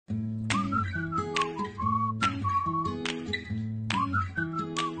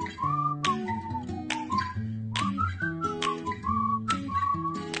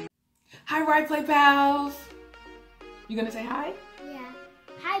Hi, Right Play Pals. You gonna say hi? Yeah.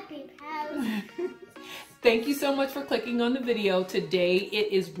 Hi, pals. Thank you so much for clicking on the video. Today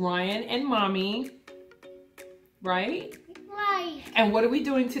it is Ryan and Mommy, right? Right. And what are we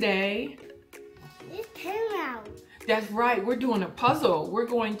doing today? It's turnout. That's right, we're doing a puzzle. We're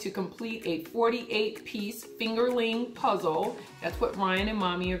going to complete a 48-piece fingerling puzzle. That's what Ryan and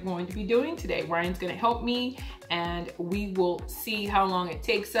Mommy are going to be doing today. Ryan's gonna help me and we will see how long it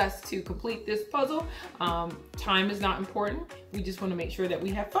takes us to complete this puzzle. Time is not important. We just wanna make sure that we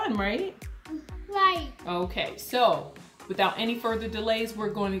have fun, right? Right. Okay, so without any further delays,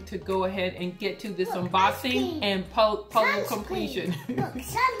 we're going to go ahead and get to this unboxing and puzzle completion. Look,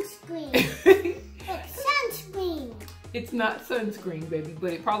 sunscreen. Look, sunscreen. It's not sunscreen, baby,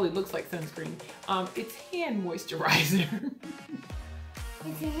 but it probably looks like sunscreen. It's hand moisturizer.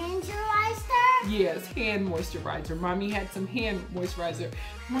 It's a hand moisturizer? Yes, hand moisturizer. Mommy had some hand moisturizer.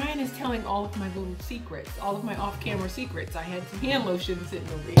 Ryan is telling all of my little secrets, all of my off-camera secrets. I had some hand lotion sitting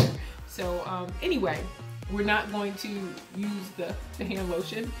over here. So anyway, we're not going to use the hand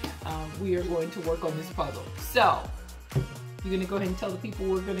lotion. We are going to work on this puzzle. So, you're gonna go ahead and tell the people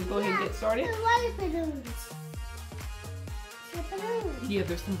we're gonna go ahead and get started? The water balloons. The balloons. Yeah,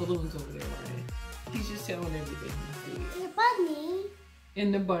 there's some balloons over there, Ryan. He's just telling everything. The bunny.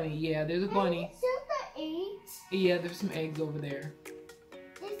 And the bunny, yeah, there's a bunny. Is the eggs? Yeah, there's some eggs over there.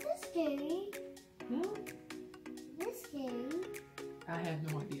 Is this scary? No, This scary? I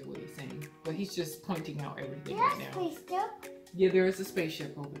have no idea what he's saying, but he's just pointing out everything right That's now. spaceship. Yeah, there is a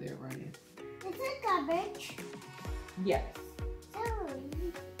spaceship over there, Ryan. Is it garbage? Yes.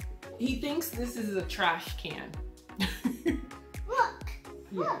 Sorry. He thinks this is a trash can. Look.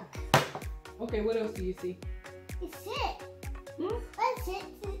 Yeah. Look. Okay, what else do you see? It's it. Hmm? That's it.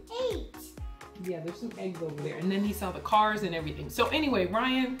 It's 8. Yeah, there's some eggs over there. And then he saw the cars and everything. So anyway,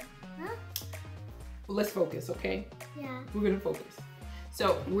 Ryan, Huh? let's focus, okay? Yeah. We're gonna focus.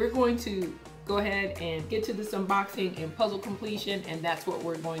 So we're going to go ahead and get to this unboxing and puzzle completion, and that's what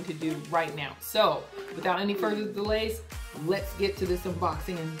we're going to do right now. So without any further delays, let's get to this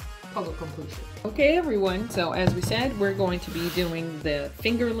unboxing and puzzle completion. Okay everyone, so as we said, we're going to be doing the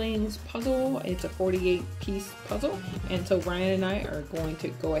Fingerlings puzzle. It's a 48-piece puzzle, and so Ryan and I are going to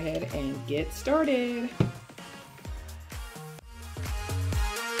go ahead and get started.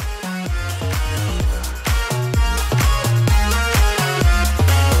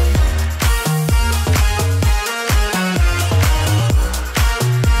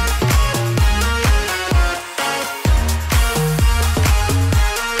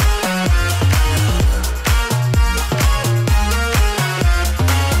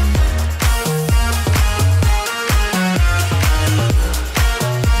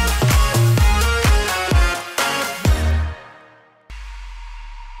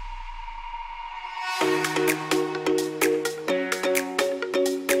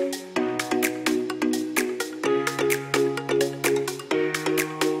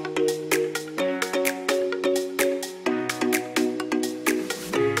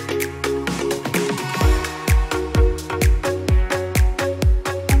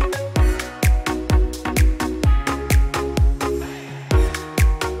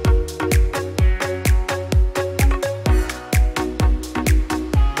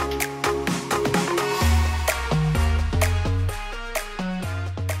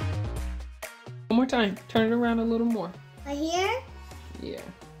 One more time, turn it around a little more. Right here? Yeah.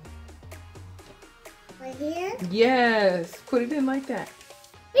 Right here? Yes, put it in like that.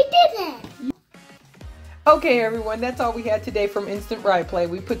 We did it! Okay everyone, that's all we had today from Instant Ride Play.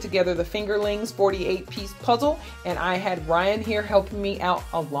 We put together the Fingerlings 48-piece puzzle, and I had Ryan here helping me out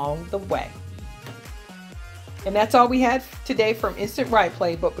along the way. And that's all we had today from Instant Ride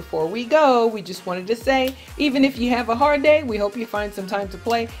Play. But before we go, we just wanted to say, even if you have a hard day, we hope you find some time to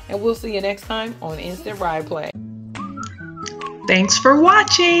play, and we'll see you next time on Instant Ride Play. Thanks for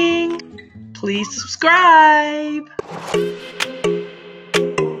watching. Please subscribe.